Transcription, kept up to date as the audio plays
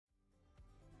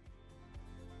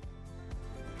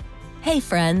Hey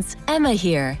friends, Emma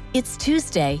here. It's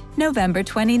Tuesday, November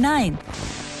 29th.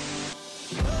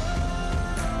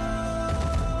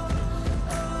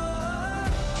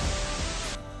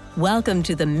 Welcome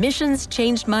to the Missions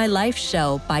Changed My Life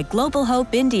show by Global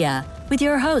Hope India with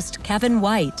your host, Kevin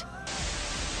White.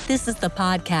 This is the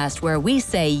podcast where we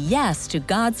say yes to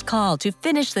God's call to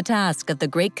finish the task of the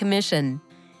Great Commission.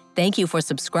 Thank you for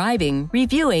subscribing,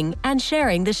 reviewing, and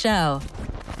sharing the show.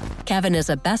 Kevin is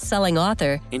a best-selling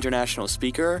author, international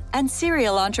speaker, and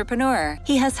serial entrepreneur.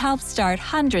 He has helped start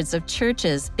hundreds of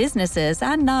churches, businesses,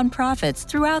 and nonprofits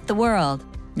throughout the world.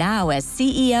 Now, as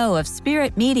CEO of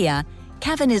Spirit Media,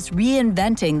 Kevin is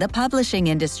reinventing the publishing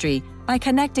industry by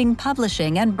connecting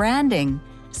publishing and branding,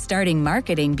 starting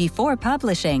marketing before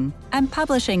publishing, and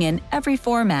publishing in every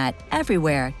format,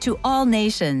 everywhere, to all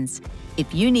nations.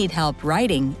 If you need help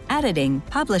writing, editing,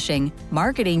 publishing,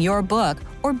 marketing your book,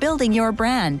 or building your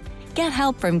brand, get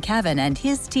help from Kevin and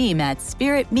his team at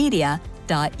spiritmedia.us.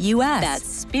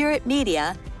 That's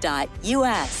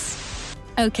spiritmedia.us.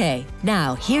 Okay,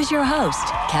 now here's your host,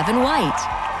 Kevin White.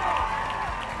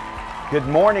 Good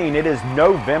morning. It is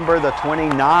November the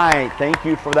 29th. Thank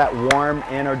you for that warm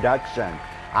introduction.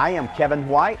 I am Kevin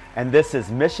White, and this is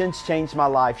Missions Changed My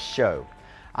Life show.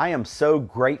 I am so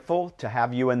grateful to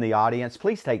have you in the audience.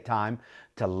 Please take time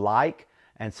to like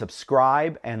and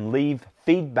subscribe and leave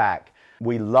feedback.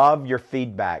 We love your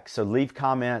feedback, so leave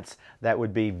comments. That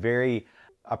would be very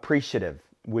appreciative.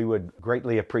 We would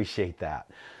greatly appreciate that.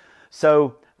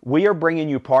 So we are bringing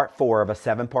you part 4 of a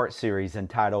 7-part series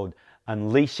entitled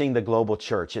Unleashing the Global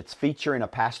Church. It's featuring a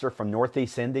pastor from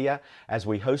Northeast India, as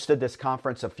we hosted this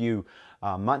conference a few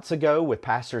months ago with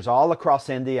pastors all across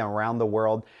India and around the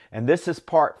world. And this is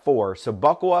part 4. So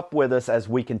buckle up with us as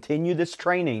we continue this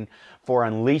training for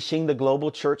Unleashing the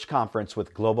Global Church Conference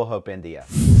with Global Hope India.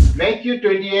 Matthew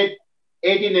 28,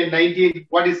 18 and 19,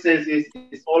 what it says is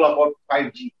it's all about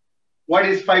 5G. What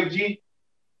is 5G?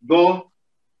 Go,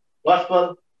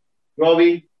 gospel,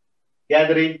 growing,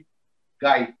 gathering,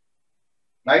 guide.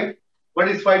 Right? What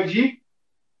is 5G?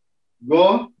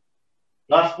 Go,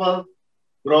 gospel,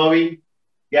 growing,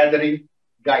 gathering,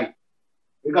 guide.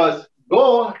 Because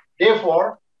go,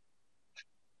 therefore,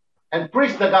 and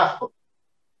preach the gospel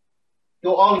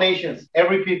to all nations,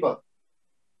 every people.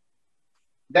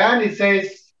 Then it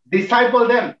says, disciple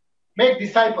them, make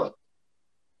disciples.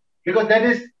 Because that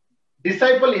is,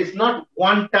 disciple is not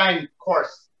one-time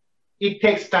course. It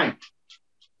takes time.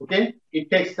 Okay?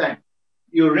 It takes time.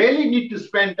 You really need to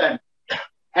spend time.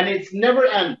 And it's never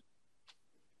end.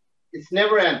 It's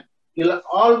never end. You'll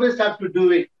always have to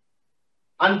do it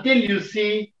until you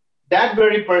see that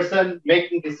very person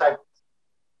making disciples.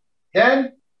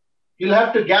 Then you'll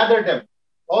have to gather them.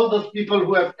 All those people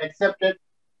who have accepted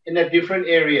in the different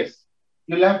areas.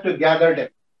 You'll have to gather them.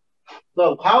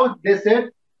 So how they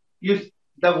said,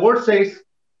 the word says,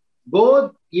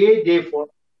 go ye therefore,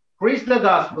 preach the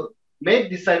gospel,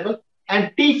 make disciples,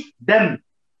 and teach them.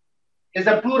 It's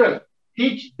a plural.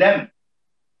 Teach them.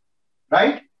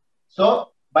 Right?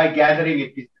 So by gathering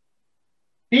it,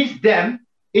 teach them.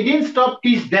 It didn't stop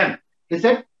teach them. He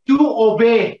said to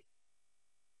obey.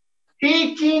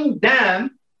 Teaching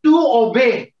them to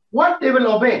obey. What they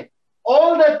will obey?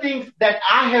 All the things that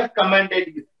I have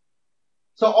commanded you.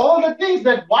 So all the things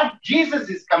that what Jesus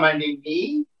is commanding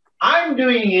me, I'm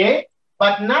doing it,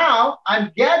 but now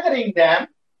I'm gathering them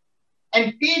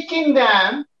and teaching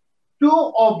them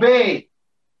to obey.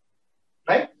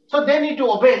 Right? So they need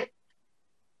to obey.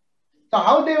 So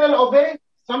how they will obey?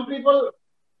 Some people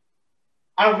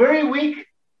are very weak.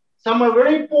 Some are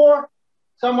very poor.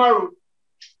 Some are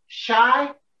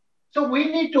shy. So we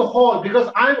need to hold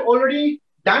because I've already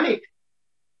done it.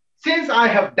 Since I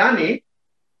have done it,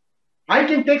 I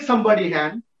can take somebody's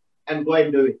hand and go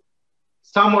and do it.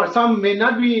 Some may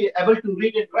not be able to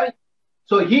read it right.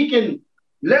 So he can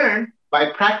learn by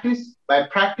practice, by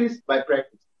practice, by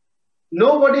practice.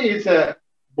 Nobody is a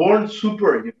born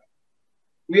superhero.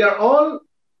 We are all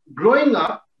growing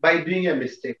up by doing a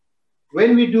mistake.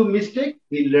 When we do mistake,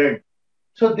 we learn.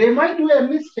 So they might do a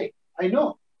mistake, I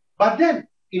know. But then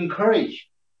encourage.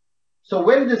 So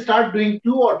when they start doing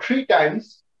 2 or 3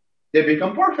 times, they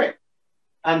become perfect.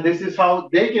 And this is how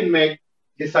they can make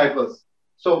disciples.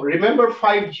 So remember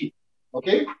 5G.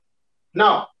 Okay?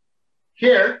 Now,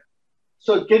 here,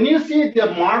 so can you see the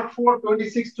Mark 4,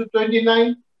 26 to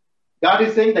 29? God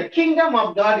is saying the kingdom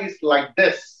of God is like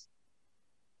this.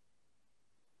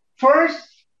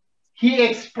 First, he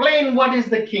explained what is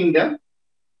the kingdom,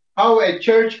 how a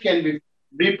church can be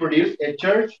reproduced, a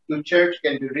church to church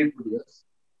can be reproduced.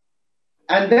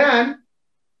 And then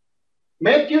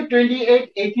Matthew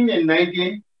 28, 18 and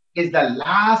 19, is the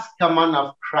last command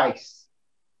of Christ,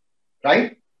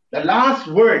 right? The last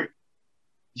word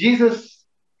Jesus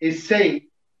is saying,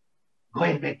 go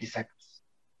and make disciples.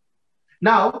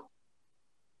 Now,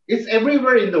 it's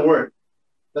everywhere in the world,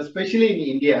 especially in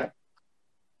India.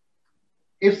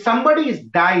 If somebody is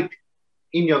died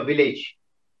in your village,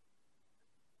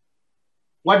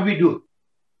 what we do?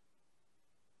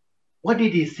 What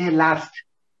did he say last?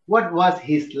 What was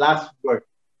his last word?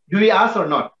 Do we ask or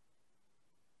not?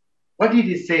 What did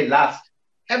he say last?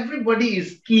 Everybody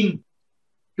is keen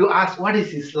to ask what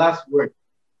is his last word.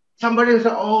 Somebody will say,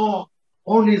 oh,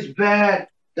 all is bad.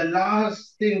 The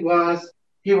last thing was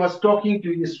he was talking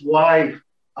to his wife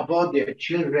about their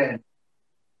children.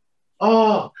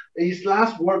 Oh, his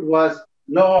last word was,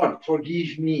 Lord,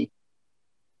 forgive me.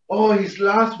 Oh, his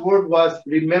last word was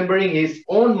remembering his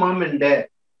own mom and dad.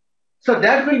 So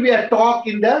that will be a talk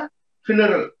in the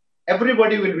funeral.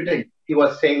 Everybody will be saying, he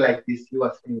was saying like this, he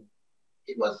was saying,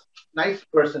 he was a nice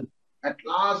person. At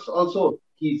last also,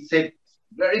 he said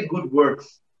very good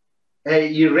words.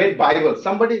 He read Bible.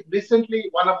 Somebody recently,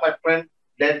 one of my friends,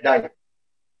 dad died.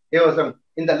 There was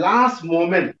in the last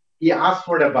moment, he asked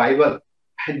for the Bible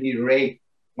and he read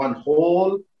one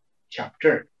whole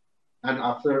chapter. And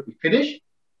after he finished,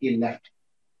 he left.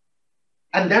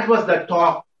 And that was the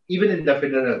talk, even in the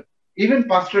funeral. Even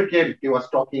pastor came, he was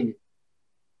talking.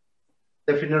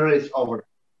 The funeral is over.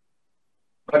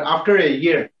 But after a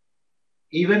year,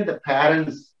 even the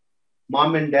parents,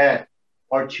 mom and dad,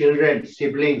 or children,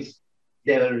 siblings,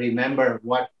 they will remember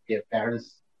what their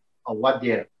parents or what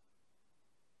their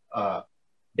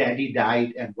daddy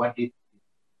died and what did.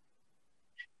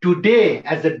 Today,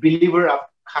 as a believer of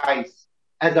Christ,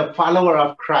 as a follower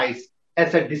of Christ,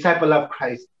 as a disciple of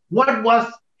Christ, what was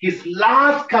his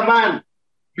last command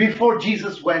before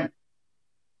Jesus went?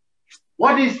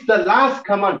 What is the last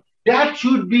command? That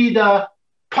should be the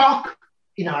talk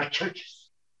in our churches.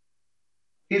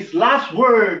 His last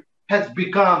word has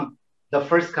become the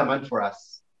first command for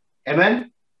us.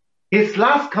 Amen? His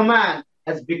last command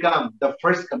has become the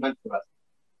first command for us.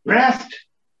 Rest.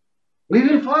 We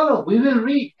will follow. We will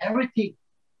read everything.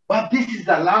 But this is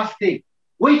the last thing,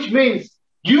 which means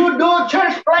you do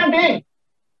church planting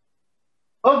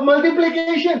of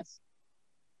multiplications.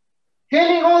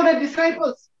 Telling all the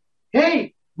disciples,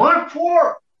 hey, Mark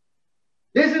 4,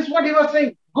 this is what he was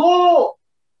saying. Go,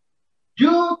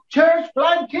 do church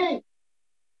planting.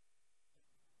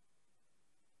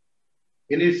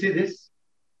 Can you see this?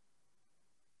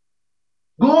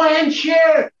 Go and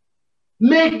share.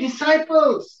 Make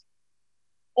disciples.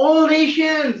 All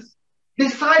nations.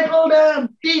 Disciple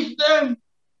them. Teach them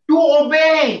to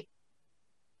obey.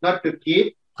 Not to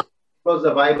keep, close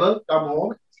the Bible, come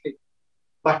home, sleep,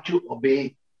 but to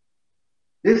obey.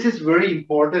 This is very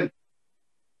important.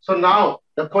 So now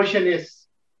the question is,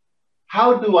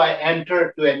 how do I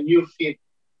enter to a new field?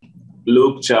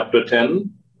 Luke chapter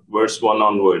 10, verse 1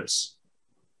 onwards.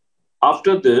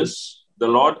 After this, the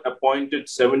Lord appointed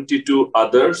 72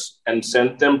 others and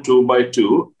sent them 2 by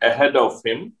 2 ahead of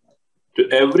him to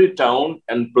every town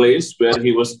and place where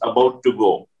he was about to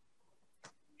go.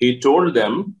 He told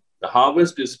them, the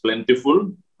harvest is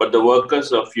plentiful, but the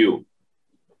workers are few.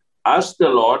 Ask the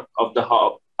Lord of the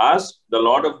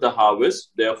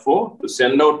harvest, therefore, to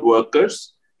send out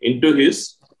workers into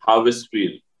his harvest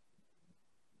field.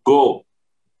 Go,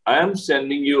 I am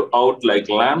sending you out like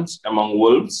lambs among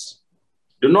wolves.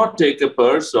 Do not take a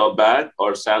purse or bag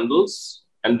or sandals,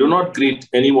 and do not greet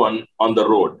anyone on the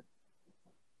road.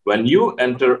 When you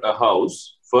enter a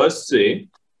house, first say,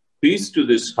 peace to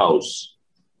this house.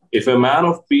 If a man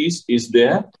of peace is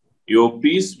there, your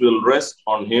peace will rest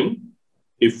on him.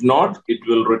 If not, it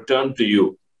will return to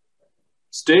you.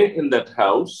 Stay in that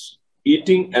house,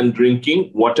 eating and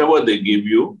drinking whatever they give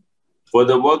you, for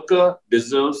the worker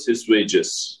deserves his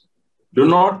wages. Do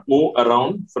not move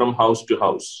around from house to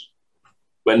house.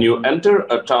 When you enter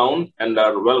a town and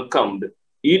are welcomed,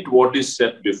 eat what is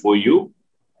set before you.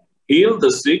 Heal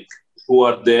the sick who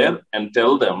are there and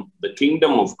tell them the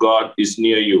kingdom of God is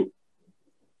near you.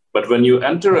 But when you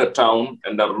enter a town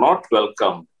and are not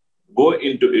welcomed, go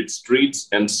into its streets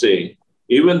and say,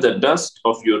 even the dust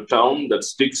of your town that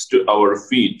sticks to our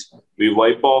feet, we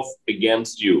wipe off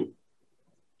against you.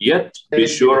 Yet be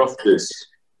sure of this,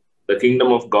 the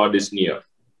kingdom of God is near.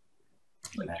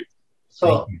 Thank you.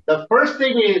 So the first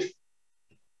thing is,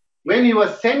 when he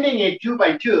was sending a 2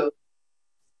 by 2,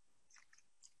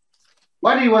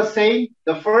 what he was saying,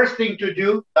 the first thing to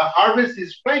do, the harvest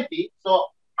is plenty, so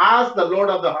ask the Lord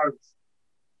of the harvest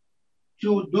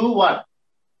to do what?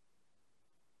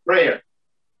 Prayer.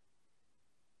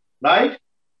 Right?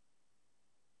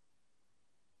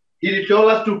 Did he tell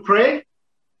us to pray?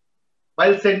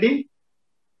 while sending?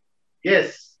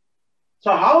 Yes.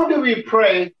 So how do we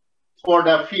pray for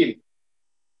the field?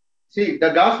 See, the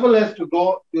gospel has to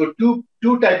go to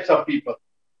two types of people.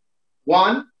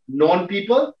 One, known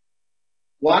people.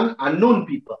 One, unknown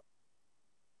people.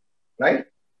 Right?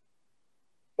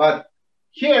 But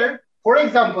here, for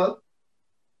example,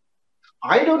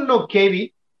 I don't know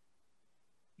KV,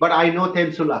 but I know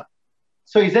Tensula.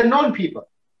 So he's a known people.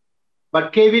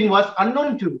 But Kevin was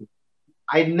unknown to me.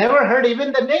 I never heard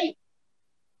even the name.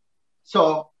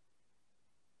 So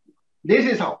this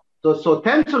is how. So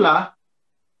Tensula,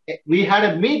 we had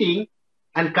a meeting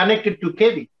and connected to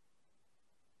Kevin.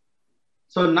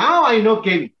 So now I know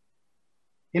Kevin.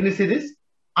 Can you see this?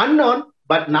 Unknown,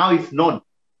 but now it's known.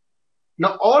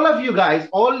 Now all of you guys,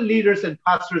 all leaders and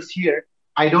pastors here,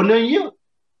 I don't know you.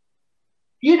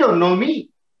 You don't know me.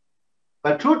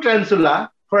 But through Tensula,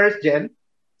 first gen,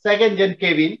 second gen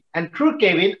Kevin, and through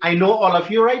Kevin, I know all of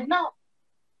you right now.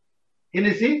 Can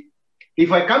you see?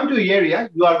 If I come to your area,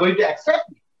 you are going to accept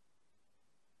me.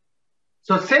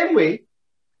 So same way,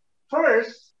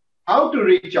 first, how to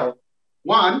reach out?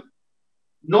 One,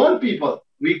 known people,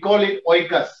 we call it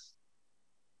oikos.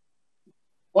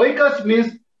 Oikos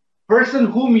means person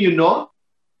whom you know,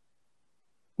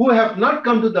 who have not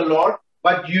come to the Lord,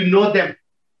 but you know them.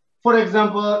 For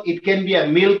example, it can be a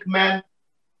milkman,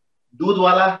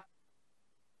 dudwala.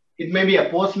 It may be a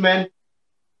postman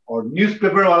or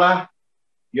newspaper wala,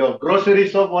 your grocery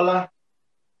shop wala,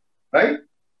 right?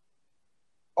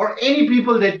 Or any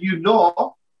people that you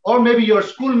know, or maybe your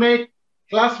schoolmate,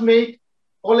 classmate,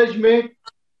 college mate,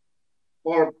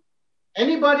 or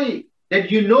anybody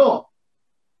that you know.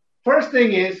 First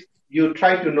thing is you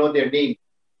try to know their name.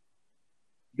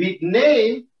 With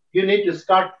name, you need to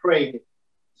start praying.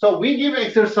 So we give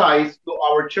exercise to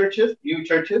our churches, new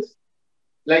churches,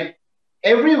 like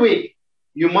every week,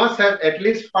 you must have at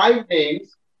least 5 names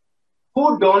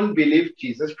who don't believe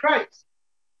Jesus Christ.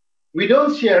 We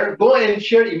don't share, go and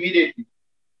share immediately.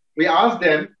 We ask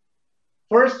them,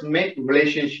 first make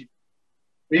relationship.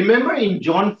 Remember in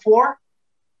John 4,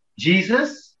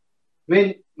 Jesus,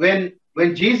 when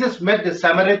Jesus met the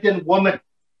Samaritan woman,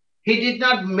 he did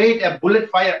not make a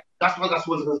bullet fire.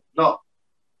 Gospel. No.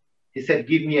 He said,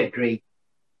 give me a drink.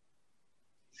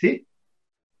 See?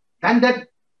 And that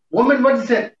woman, what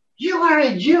said? You are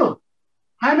a Jew.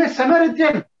 I'm a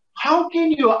Samaritan. How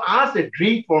can you ask a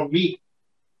drink for me?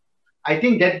 I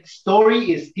think that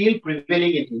story is still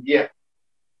prevailing in India.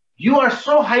 You are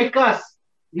so high caste.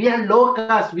 We are low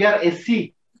caste. We are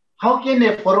SC. How can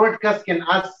a forward caste can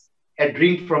ask a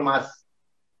drink from us?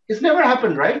 It's never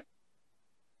happened, right?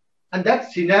 And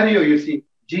that scenario, you see,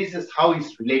 Jesus, how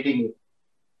he's relating it.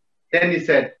 Then he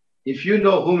said, if you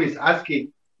know whom is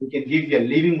asking, we can give you a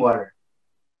living water.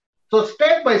 So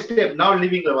step by step, now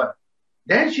living water.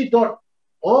 Then she thought,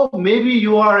 oh, maybe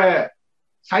you are a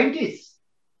scientist.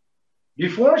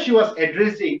 Before she was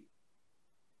addressing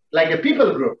like a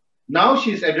people group. Now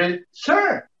she's addressing,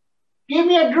 sir, give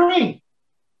me a drink.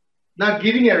 Now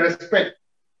giving a respect.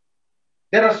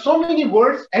 There are so many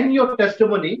words in your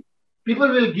testimony, people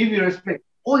will give you respect.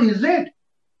 Oh, is it?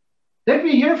 Let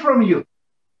me hear from you.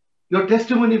 Your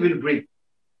testimony will bring,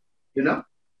 you know.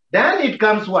 Then it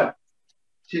comes what?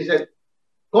 She said,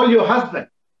 call your husband.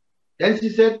 Then she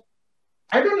said,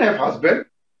 I don't have husband.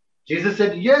 Jesus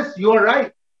said, yes, you are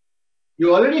right.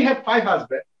 You already have 5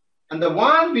 husbands. And the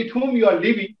one with whom you are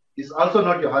living is also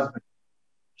not your husband.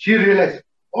 She realized,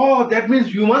 oh, that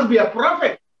means you must be a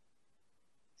prophet.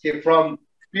 See, from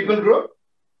people group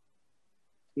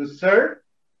to serve,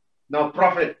 now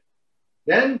prophet.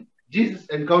 Then Jesus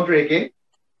encountered again.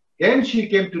 Then she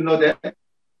came to know that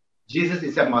Jesus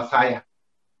is a Messiah.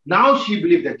 Now she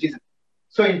believed that Jesus.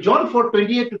 So in John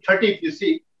 4:28 to 30, if you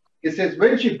see, it says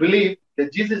when she believed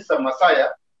that Jesus is a Messiah,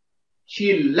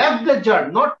 she left the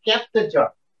jar, not kept the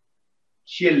jar.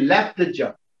 She left the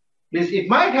jar. Means it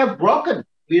might have broken.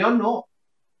 We don't know.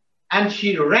 And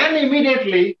she ran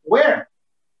immediately where?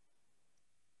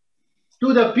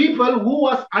 To the people who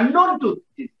was unknown to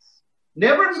Jesus.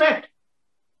 Never met.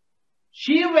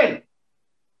 She went.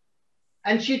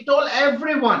 And she told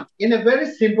everyone in a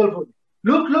very simple way,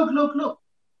 look, look, look, look.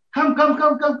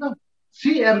 Come.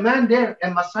 See a man there,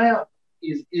 a Messiah.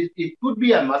 It could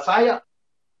be a Messiah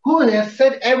who has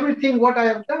said everything what I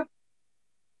have done.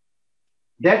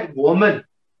 That woman,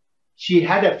 she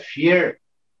had a fear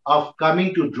of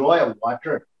coming to draw a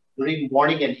water during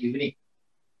morning and evening.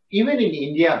 Even in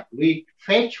India, we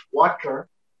fetch water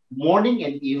morning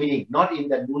and evening, not in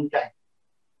the noontime.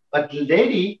 But the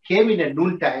lady came in a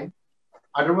noontime.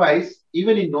 Otherwise,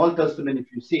 even in Old Testament,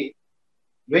 if you see,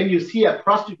 when you see a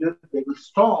prostitute, they will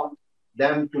stone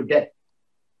them to death.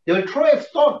 They will throw a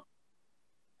stone.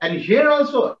 And here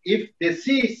also, if they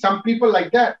see some people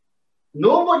like that,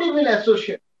 nobody will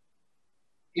associate.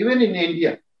 Even in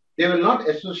India, they will not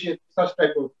associate such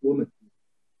type of women.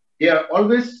 They are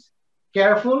always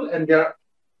careful and they are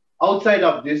outside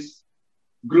of these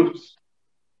groups.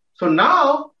 So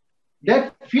now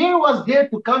that fear was there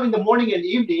to come in the morning and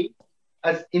evening.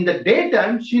 As in the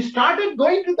daytime, she started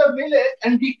going to the village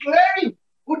and declaring,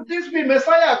 "Could this be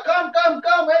Messiah? Come, come,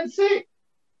 come and see."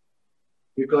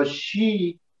 Because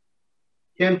she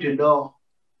came to know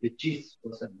that Jesus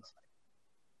was a Messiah.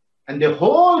 And the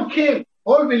whole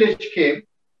village came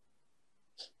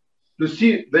to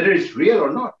see whether it's real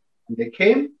or not. And they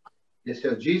came, they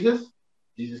saw Jesus,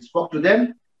 Jesus spoke to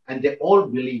them, and they all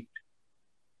believed.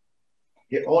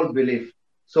 They all believed.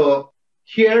 So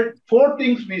here, 4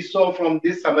 things we saw from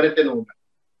this Samaritan woman.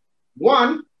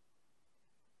 1,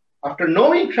 after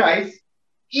knowing Christ,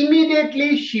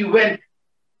 immediately she went,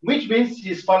 which means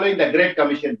she's following the Great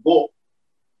Commission. Go.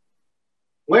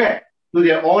 Where? To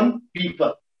their own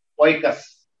people. Oikos.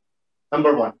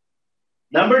 Number 1.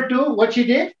 Number 2, what she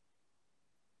did?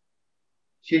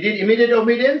 She did immediate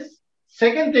obedience.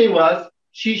 Second thing was,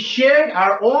 she shared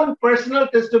her own personal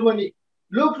testimony.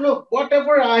 Look,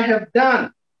 whatever I have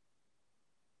done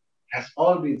has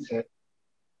all been said.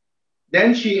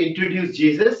 Then she introduced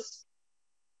Jesus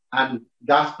and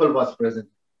gospel was present.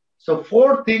 So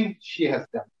 4 things she has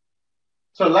done.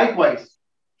 So likewise,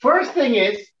 first thing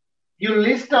is you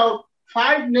list out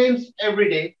 5 names every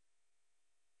day,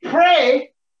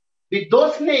 pray with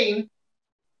those names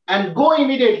and go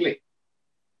immediately.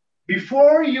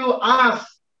 Before you ask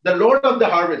the Lord of the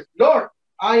harvest, Lord,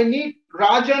 I need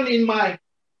Rajan in my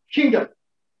kingdom,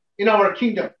 in our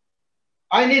kingdom.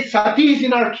 I need Satish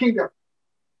in our kingdom.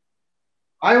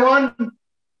 I want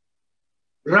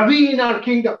Ravi in our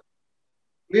kingdom.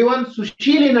 We want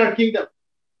Sushil in our kingdom.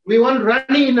 We want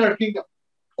Rani in our kingdom.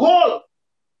 Call.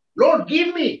 Lord,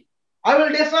 give me. I will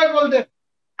disciple them.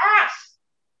 Ask.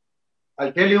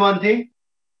 I'll tell you one thing.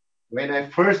 When I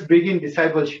first begin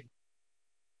discipleship,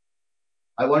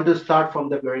 I want to start from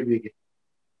the very beginning.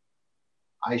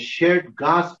 I shared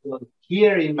gospel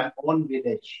here in my own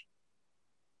village.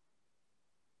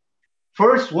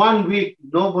 First 1 week,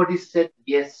 nobody said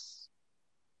yes.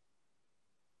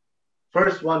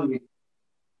 First 1 week.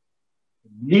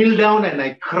 Kneel down and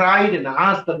I cried and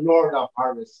asked the Lord of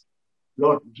harvest,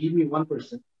 Lord, give me 1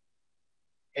 person.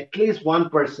 At least 1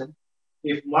 person.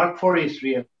 If Mark 4 is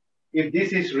real, if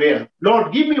this is real,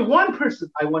 Lord, give me 1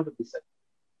 person I want to be saved.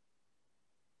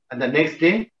 And the next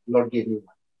day, Lord gave me 1.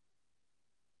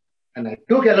 And I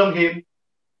took along him,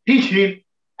 teach him,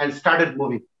 and started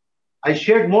moving. I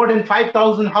shared more than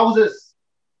 5,000 houses.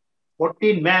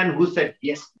 14 men who said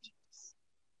yes to Jesus.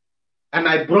 And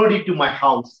I brought it to my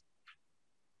house.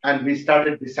 And we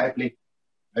started discipling.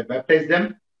 I baptized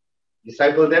them,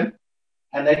 discipled them.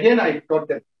 And again, I taught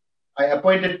them. I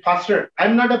appointed pastor.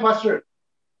 I'm not a pastor.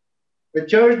 The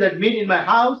church that meet in my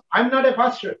house, I'm not a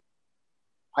pastor.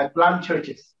 I plant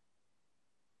churches.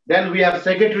 Then we have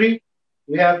secretary.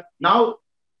 We have now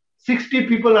 60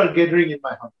 people are gathering in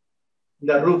my house, in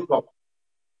the rooftop.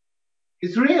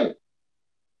 It's real.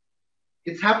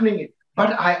 It's happening.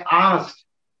 But I asked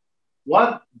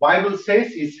what Bible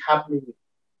says is happening.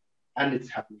 And it's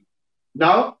happening.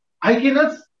 Now, I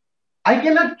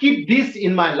cannot keep this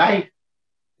in my life.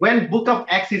 When book of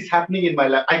Acts is happening in my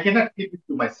life, I cannot keep it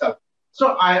to myself. So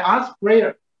I ask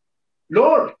prayer,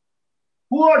 Lord,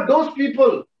 who are those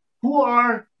people who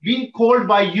are being called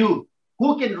by you,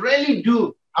 who can really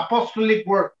do apostolic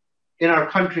work in our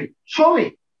country? Show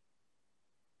me.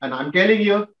 And I'm telling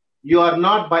you, you are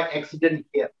not by accident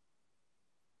here.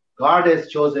 God has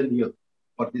chosen you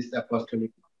for this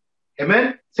apostolic work.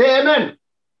 Amen? Say amen.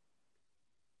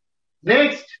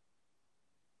 Next,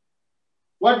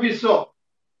 what we saw.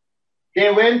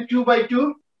 They went 2 by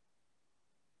 2.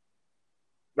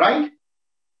 Right?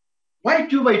 Why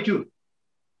 2 by 2?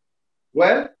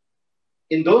 Well,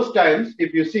 in those times,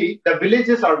 if you see, the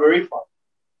villages are very far.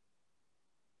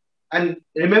 And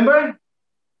remember,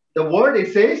 the word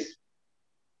it says,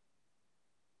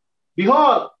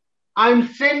 behold, I'm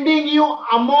sending you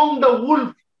among the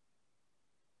wolves.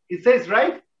 It says,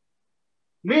 right?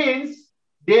 Means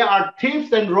they are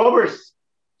thieves and robbers.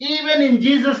 Even in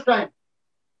Jesus' time.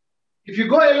 If you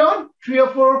go alone, 3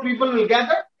 or 4 people will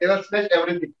gather, they will snatch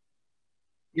everything.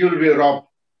 You will be robbed.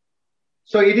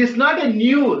 So it is not a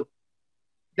new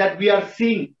that we are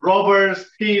seeing robbers,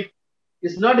 thieves.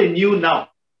 It's not a new now.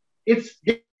 It's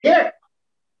there.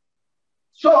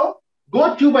 So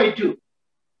go 2 by 2.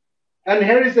 And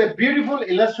here is a beautiful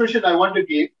illustration I want to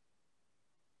give.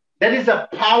 That is the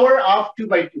power of 2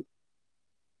 by 2.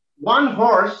 one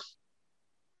horse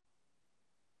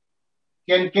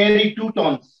can carry 2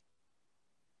 tons.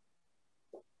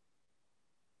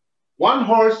 One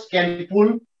horse can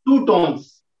pull 2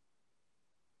 tons.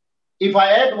 If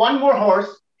I add one more horse,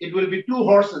 it will be 2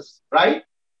 horses, right?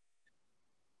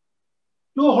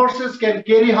 2 horses can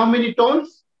carry how many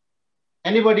tons?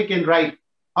 Anybody can write.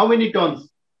 How many tons?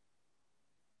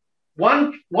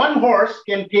 One horse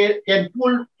can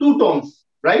pull 2 tons,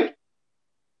 right?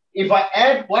 If I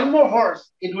add one more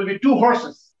horse, it will be 2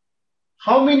 horses.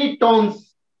 How many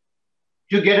tons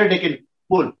together they can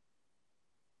pull?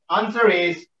 Answer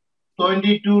is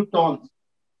 22 tons.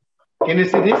 Can you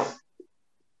see this?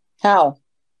 How?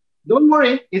 Don't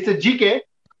worry, it's a GK.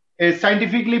 It's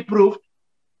scientifically proved.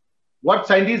 What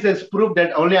scientists has proved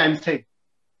that only I'm saying.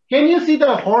 Can you see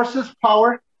the horse's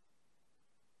power?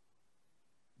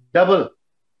 Double.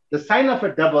 The sign of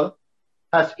a double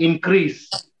has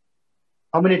increased.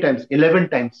 How many times? 11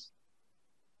 times.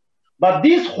 But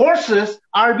these horses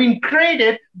are being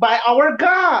created by our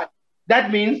God.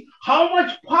 That means how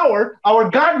much power our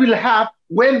God will have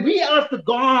when we ask the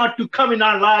God to come in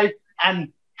our life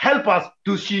and help us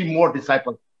to see more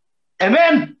disciples.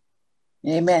 Amen.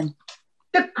 Amen.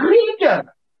 The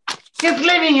Creator is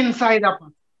living inside of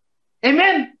us.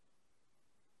 Amen.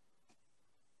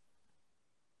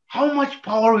 How much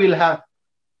power we'll have.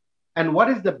 And what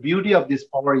is the beauty of this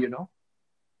power, you know?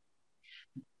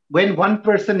 When one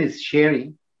person is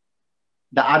sharing,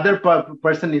 the other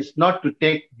person is not to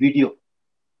take video.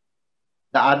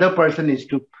 The other person is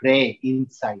to pray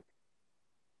inside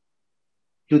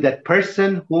to that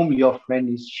person whom your friend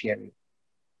is sharing.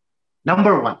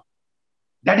 Number one,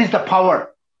 that is the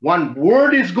power. One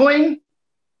word is going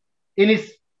in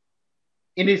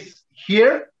his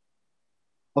here,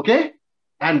 okay?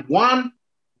 And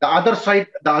the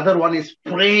other one is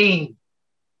praying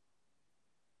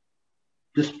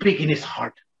to speak in his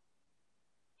heart.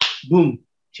 Boom,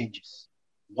 changes.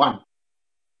 One.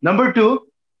 Number two,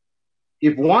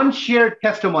 if one share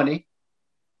testimony,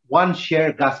 one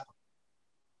share gospel.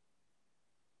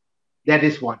 That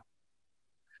is one.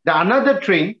 The another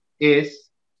train is,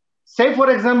 say for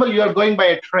example, you are going by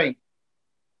a train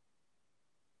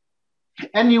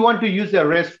and you want to use the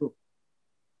restroom.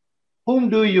 Whom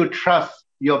do you trust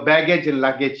your baggage and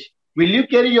luggage? Will you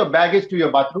carry your baggage to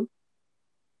your bathroom?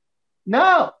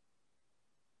 No.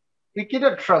 You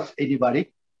cannot trust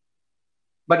anybody.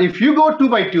 But if you go 2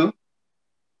 by 2,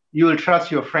 you will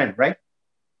trust your friend, right?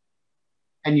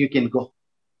 And you can go.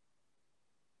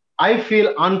 I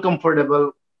feel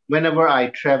uncomfortable whenever I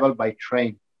travel by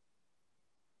train,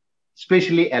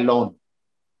 especially alone,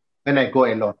 when I go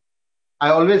alone. I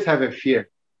always have a fear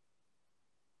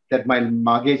that my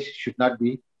luggage should not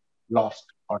be lost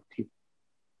or thief.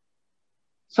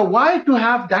 So why to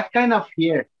have that kind of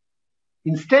fear?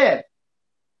 Instead,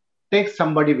 take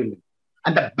somebody with you.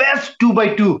 And the best 2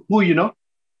 by 2, who you know?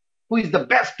 Who is the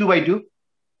best 2 by 2?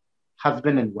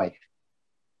 Husband and wife.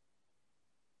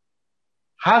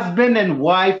 Husband and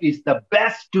wife is the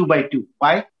best 2 by 2.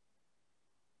 Why?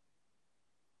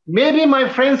 Maybe my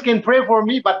friends can pray for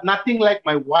me, but nothing like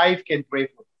my wife can pray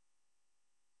for me.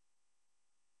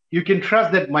 You can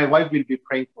trust that my wife will be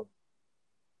praying for me.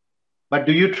 But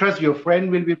do you trust your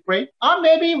friend will be praying?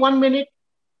 Maybe 1 minute.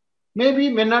 Maybe,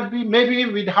 may not be. Maybe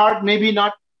with heart, maybe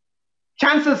not.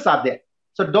 Chances are there.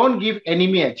 So don't give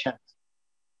enemy a chance.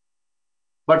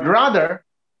 But rather,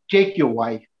 take your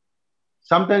wife.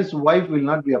 Sometimes wife will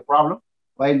not be a problem.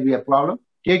 Why will be a problem?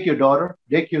 Take your daughter,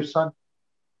 take your son.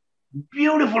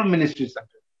 Beautiful ministry center.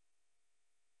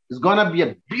 It's going to be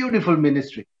a beautiful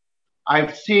ministry.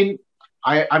 I've seen,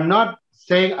 I'm not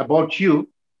saying about you,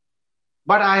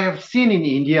 but I have seen in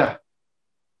India,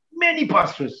 many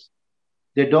pastors,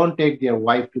 they don't take their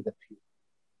wife to the field.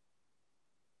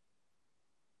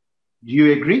 Do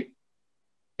you agree?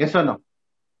 Yes or no?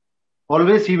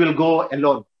 Always he will go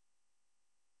alone.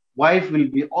 Wife will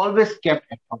be always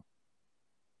kept at home.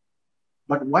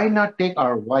 But why not take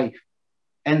our wife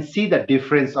and see the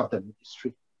difference of the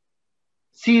ministry?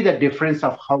 See the difference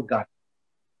of how God.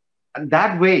 And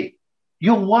that way,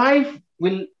 your wife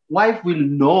will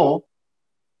know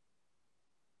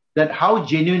that how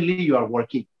genuinely you are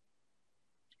working.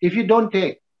 If you don't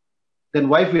take, then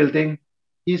wife will think,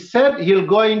 he said he'll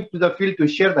go into the field to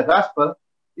share the gospel.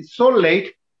 It's so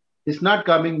late, he's not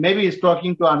coming. Maybe he's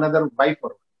talking to another wife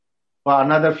or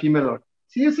another female.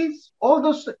 See, you see, all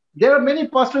those, there are many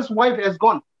pastors' wife has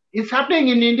gone. It's happening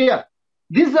in India.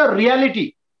 This is a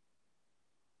reality.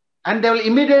 And they will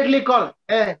immediately call,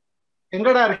 hey,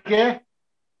 engada arke?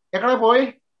 Ekada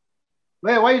boy?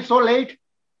 Why you so late?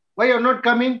 Why you're not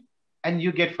coming? And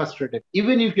you get frustrated,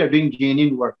 even if you're doing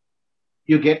genuine work.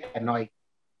 you get annoyed.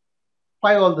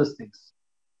 Why all those things?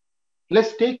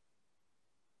 Let's take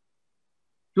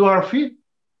to our feet.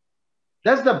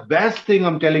 That's the best thing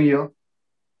I'm telling you.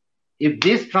 If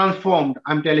this transformed,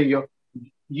 I'm telling you,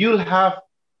 you'll have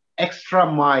extra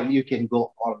mile you can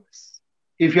go always.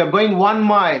 If you're going 1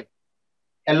 mile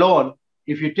alone,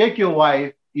 if you take your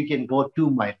wife, you can go 2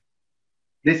 miles.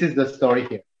 This is the story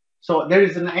here. So there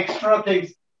is an extra thing.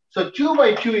 So 2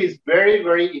 by 2 is very,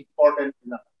 very important.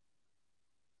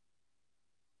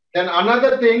 Then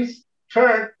another thing,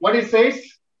 third, what it says,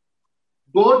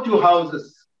 go to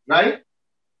houses, right?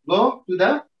 Go to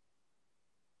the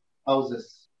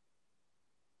houses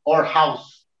or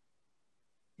house.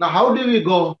 Now, how do we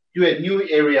go to a new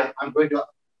area?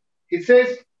 It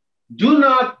says, do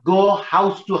not go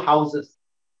house to houses,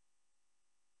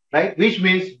 right? Which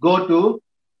means go to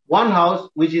one house,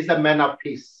 which is a man of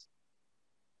peace.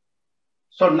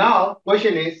 So now,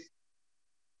 question is,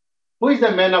 who is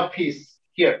the man of peace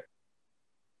here?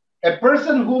 A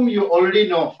person whom you already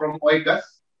know from Oikos,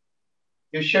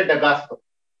 you share the gospel.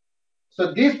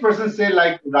 So this person say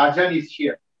like Rajan is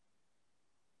here.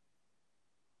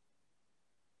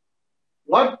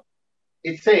 What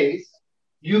it says,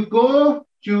 you go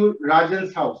to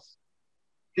Rajan's house.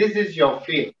 This is your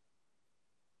field.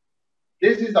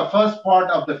 This is the first part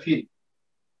of the field.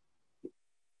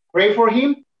 Pray for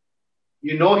him.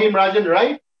 You know him, Rajan,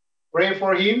 right? Pray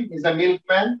for him. He's a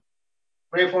milkman.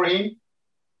 Pray for him.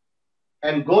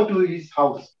 And go to his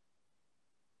house.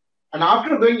 And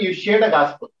after going, you share the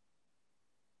gospel.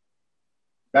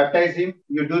 Baptize him.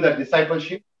 You do the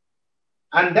discipleship.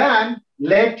 And then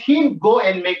let him go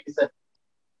and make disciples.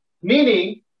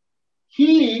 Meaning,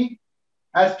 he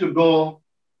has to go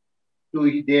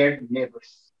to their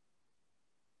neighbors.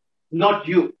 Not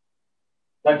you,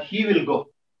 but he will go.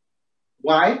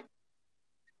 Why?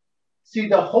 See,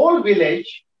 the whole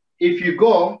village, if you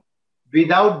go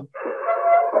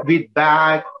with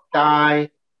bag, tie,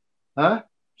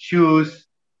 shoes,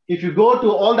 if you go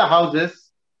to all the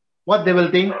houses, what they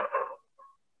will think?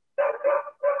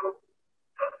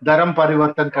 Dharam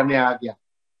parivartan karne aa gaya.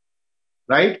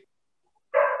 Right?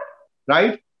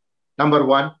 Right? Number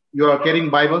one, you are carrying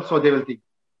Bible, so they will think.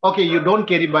 Okay, you don't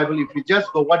carry Bible. If you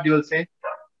just go, what they will say?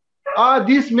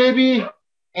 This may be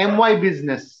MY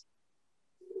business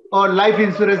or life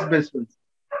insurance business.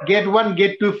 Get one,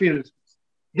 get two fees.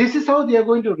 This is how they are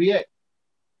going to react.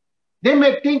 They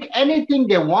may think anything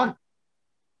they want.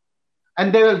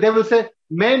 And they will say,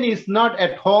 man is not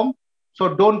at home,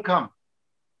 so don't come,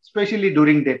 especially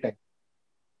during daytime.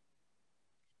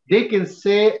 They can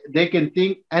say, they can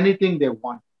think anything they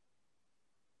want.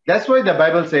 That's why the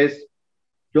Bible says,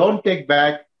 don't take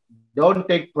bag, don't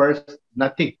take purse,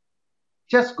 nothing.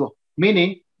 Just go.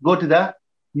 Meaning, go to the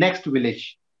next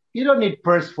village. You don't need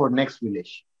purse for next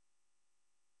village.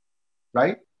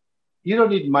 Right? You don't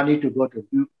need money to go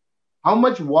to. How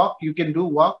much walk you can do,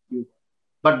 walk.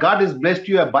 But God has blessed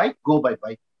you a bike, go by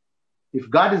bike. If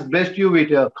God has blessed you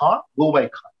with a car, go by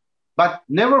car. But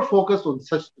never focus on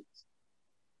such things.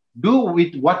 Do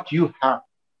with what you have.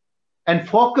 And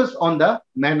focus on the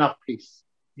man of peace.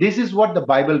 This is what the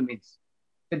Bible means.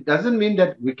 It doesn't mean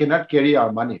that we cannot carry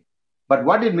our money. But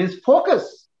what it means,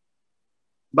 focus.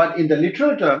 But in the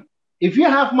literal term, if you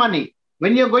have money,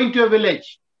 when you're going to a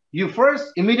village, you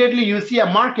first, immediately you see a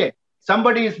market.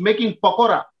 Somebody is making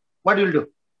pakora. What do you do?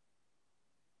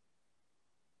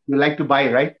 You like to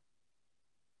buy, right?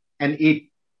 And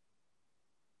eat.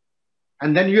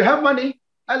 And then you have money.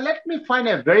 Let me find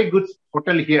a very good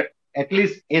hotel here. At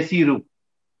least AC room.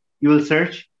 You will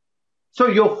search. So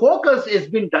your focus has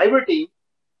been diverting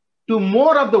to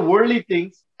more of the worldly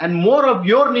things and more of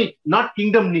your need, not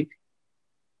kingdom need.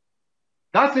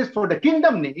 God says for the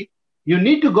kingdom need, you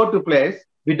need to go to a place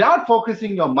without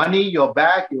focusing your money, your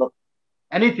bag, your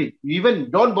anything. You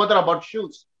even don't bother about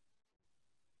shoes.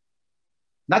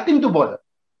 Nothing to bother.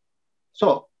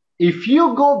 So if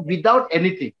you go without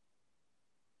anything,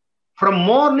 from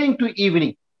morning to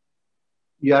evening,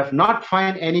 you have not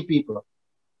find any people.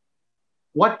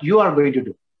 What you are going to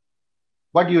do?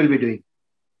 What you will be doing?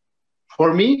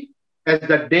 For me, as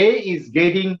the day is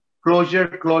getting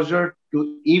closer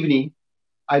to evening,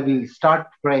 I will start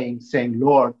praying, saying,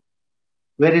 Lord,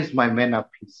 where is my man of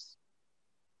peace?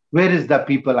 Where is the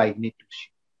people I need to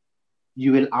sheep?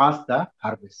 You will ask the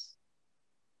harvest.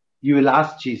 You will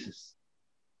ask Jesus.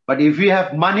 But if you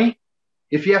have money,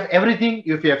 if you have everything,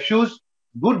 if you have shoes,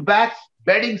 good bags,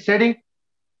 bedding, setting,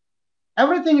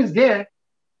 everything is there.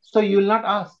 So you will not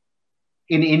ask.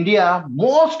 In India,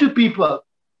 most people,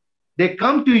 they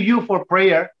come to you for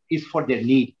prayer is for their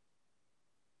need.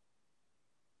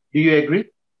 Do you agree?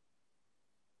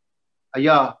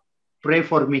 Yeah. pray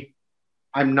for me.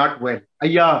 I'm not well.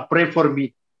 Ayya, pray for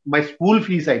me. My school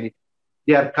fees I need.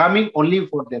 They are coming only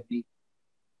for their need.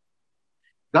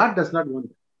 God does not want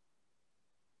that.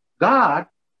 God,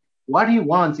 what he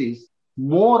wants is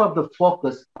more of the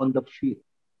focus on the field.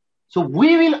 So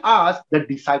we will ask the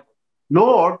disciple,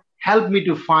 Lord, help me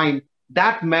to find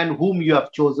that man whom you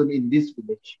have chosen in this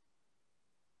village.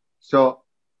 So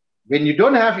when you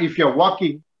don't have, if you're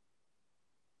walking,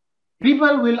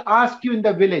 people will ask you in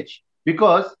the village,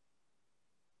 because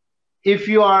if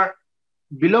you are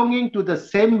belonging to the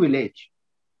same village,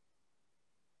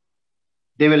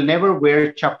 they will never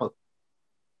wear chapel.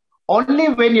 Only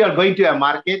when you are going to a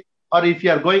market, or if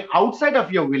you are going outside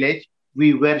of your village,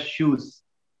 we wear shoes.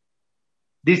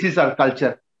 This is our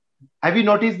culture. Have you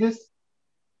noticed this?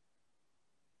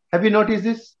 Have you noticed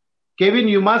this? Kevin,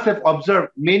 you must have observed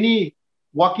many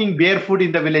walking barefoot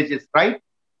in the villages, right?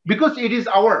 Because it is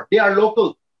they are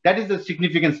local. That is the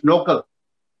significance, local.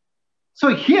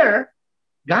 So here,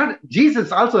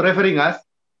 Jesus also referring us,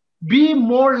 be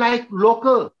more like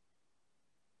local.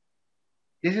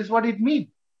 This is what it means.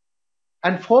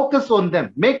 And focus on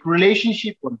them. Make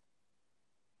relationship on them.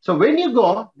 So when you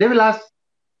go, they will ask,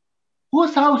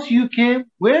 whose house you came?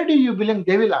 Where do you belong?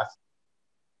 They will ask.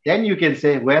 Then you can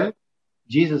say, well,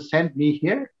 Jesus sent me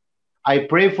here. I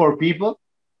pray for people.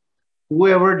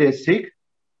 Whoever they're sick,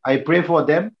 I pray for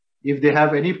them. If they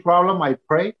have any problem, I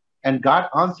pray. And God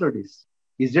answered this.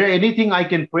 Is there anything I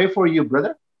can pray for you,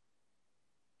 brother?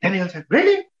 Then he'll say,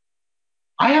 really?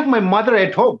 I have my mother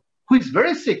at home who is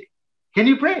very sick. Can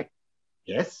you pray?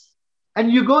 Yes.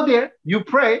 And you go there, you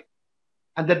pray,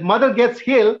 and that mother gets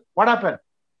healed. What happened?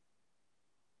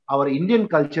 Our Indian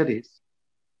culture is,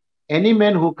 any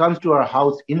man who comes to our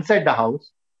house, inside the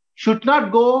house, should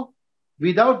not go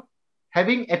without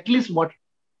having at least water.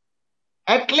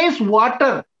 At least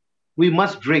water we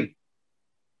must drink.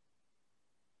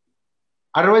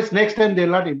 Otherwise, next time they'll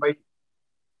not invite you.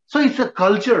 So it's a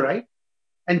culture, right?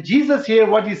 And Jesus here,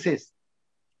 what he says,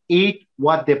 eat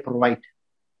what they provide.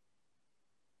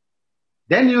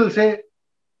 Then you will say,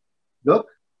 look,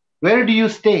 where do you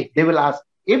stay? They will ask.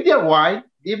 If they are wise,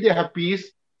 if they have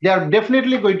peace, they are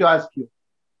definitely going to ask you,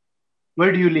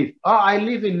 where do you live? Oh, I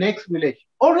live in next village.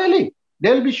 Oh, really?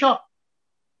 They will be shocked.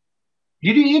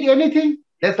 Did you eat anything?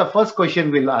 That's the first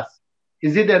question we'll ask.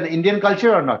 Is it an Indian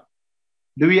culture or not?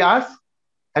 Do we ask,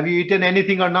 have you eaten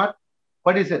anything or not?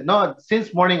 What is it? No,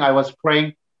 since morning I was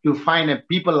praying to find a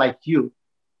people like you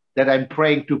that I'm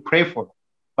praying to pray for,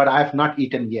 but I have not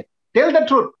eaten yet. Tell the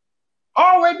truth.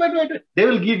 Oh, wait. They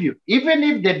will give you. Even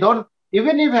if they don't,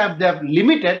 even if they have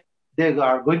limited, they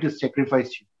are going to sacrifice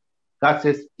you. God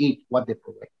says, eat what they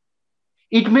provide.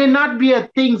 It may not be a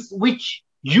things which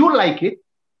you like it,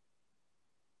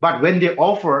 but when they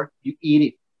offer, you eat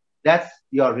it. That's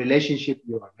your relationship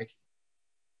you are making.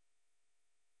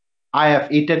 I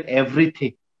have eaten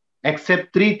everything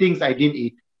except 3 things I didn't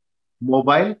eat: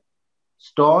 mobile,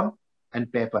 stone,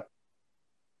 and paper.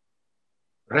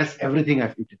 Rest, everything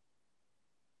I've eaten.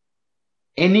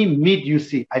 Any meat you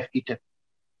see, I've eaten.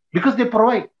 Because they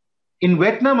provide. In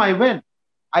Vietnam, I went.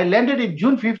 I landed in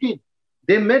June 15.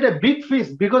 They made a big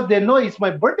feast because they know it's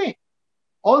my birthday.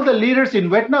 All the leaders in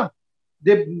Vietnam,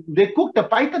 they cooked a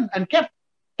python and kept.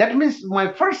 That means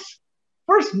my first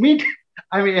meat,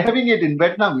 I mean, having it in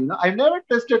Vietnam, I've never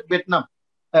tasted Vietnam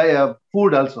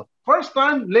food also. First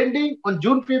time landing on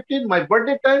June 15, my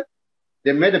birthday time,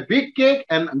 they made a big cake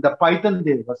and the python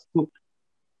there was cooked.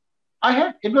 I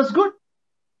had, it was good.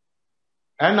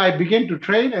 And I began to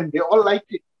train and they all liked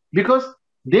it because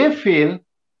they feel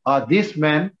this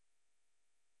man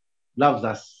loves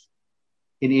us.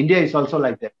 In India, it's also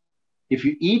like that. If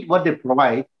you eat what they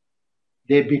provide,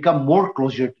 they become more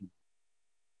closer to you.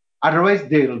 Otherwise,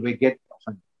 they will get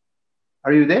offended.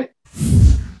 Are you there?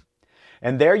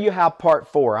 And there you have part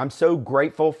 4. I'm so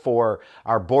grateful for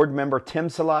our board member,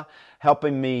 Timsala,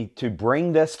 helping me to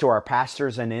bring this to our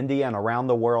pastors in India and around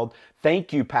the world.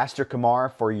 Thank you, Pastor Kumar,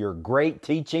 for your great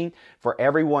teaching, for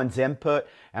everyone's input.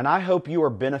 And I hope you are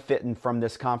benefiting from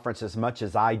this conference as much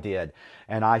as I did.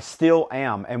 And I still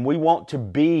am. And we want to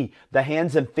be the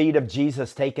hands and feet of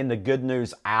Jesus, taking the good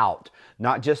news out.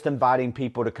 Not just inviting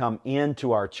people to come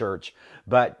into our church,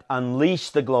 but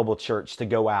unleash the global church to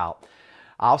go out.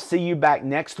 I'll see you back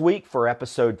next week for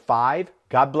episode 5.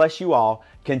 God bless you all.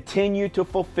 Continue to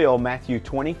fulfill Matthew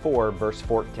 24, verse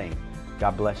 14.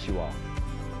 God bless you all.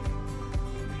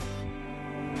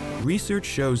 Research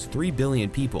shows 3 billion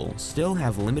people still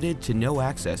have limited to no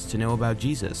access to know about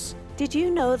Jesus. Did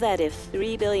you know that if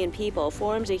 3 billion people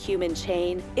formed a human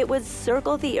chain, it would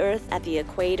circle the Earth at the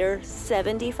equator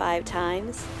 75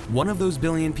 times? One of those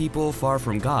billion people far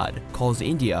from God calls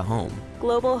India home.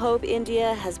 Global Hope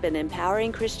India has been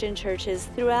empowering Christian churches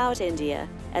throughout India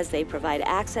as they provide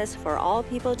access for all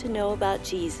people to know about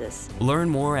Jesus. Learn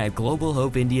more at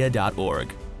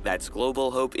globalhopeindia.org. That's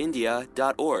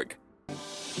globalhopeindia.org.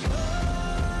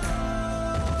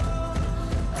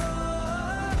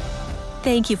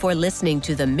 Thank you for listening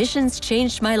to the Missions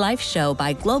Changed My Life show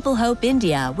by Global Hope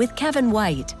India with Kevin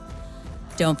White.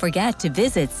 Don't forget to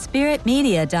visit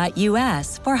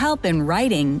spiritmedia.us for help in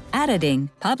writing, editing,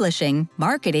 publishing,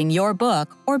 marketing your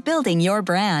book, or building your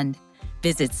brand.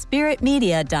 Visit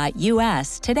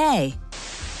spiritmedia.us today.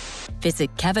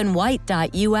 Visit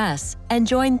kevinwhite.us and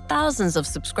join thousands of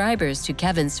subscribers to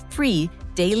Kevin's free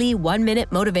daily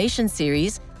 1-minute motivation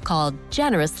series called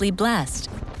Generously Blessed.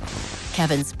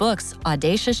 Kevin's books,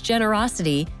 Audacious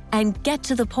Generosity and Get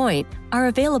to the Point, are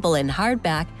available in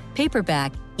hardback,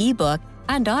 paperback, ebook,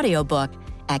 and audiobook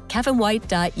at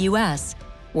kevinwhite.us,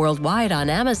 worldwide on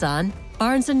Amazon,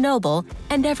 Barnes & Noble,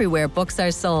 and everywhere books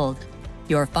are sold.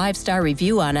 Your 5-star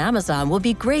review on Amazon will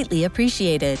be greatly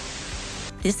appreciated.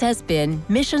 This has been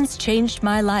Missions Changed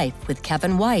My Life with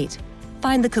Kevin White.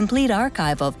 Find the complete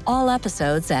archive of all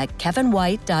episodes at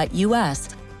kevinwhite.us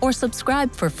or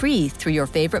subscribe for free through your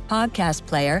favorite podcast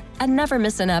player and never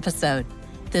miss an episode.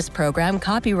 This program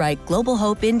copyright Global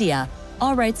Hope India,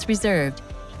 all rights reserved.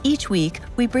 Each week,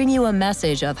 we bring you a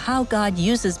message of how God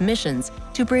uses missions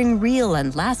to bring real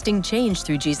and lasting change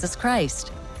through Jesus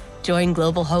Christ. Join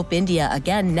Global Hope India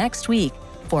again next week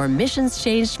for Missions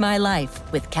Changed My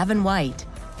Life with Kevin White.